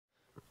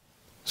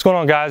What's going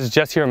on, guys? It's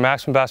Jess here at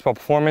Maximum Basketball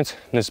Performance,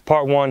 and this is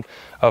part one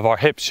of our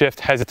hip shift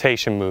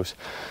hesitation moves.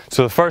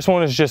 So the first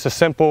one is just a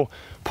simple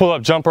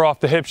pull-up jumper off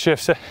the hip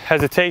shift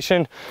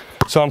hesitation.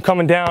 So I'm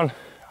coming down,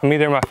 I'm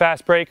either in my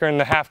fast break or in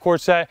the half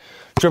court set,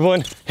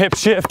 dribbling, hip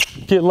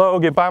shift, get low,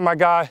 get by my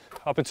guy,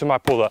 up into my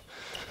pull-up.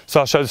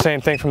 So I'll show the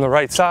same thing from the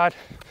right side.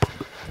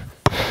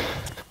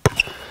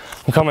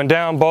 I'm coming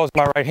down, ball's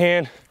in my right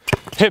hand,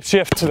 hip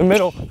shift to the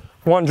middle,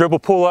 one dribble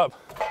pull-up,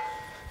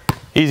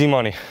 easy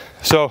money.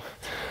 So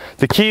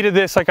the key to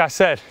this, like I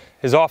said,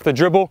 is off the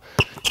dribble,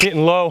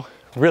 getting low,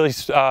 really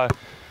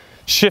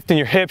shifting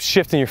your hips,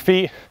 shifting your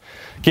feet,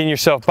 getting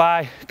yourself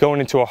by, going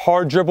into a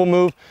hard dribble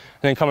move,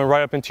 and then coming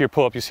right up into your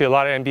pull-up. You see a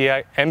lot of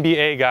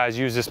NBA guys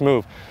use this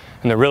move,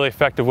 and they're really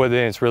effective with it,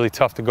 and it's really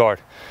tough to guard.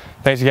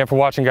 Thanks again for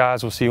watching,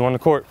 guys. We'll see you on the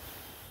court.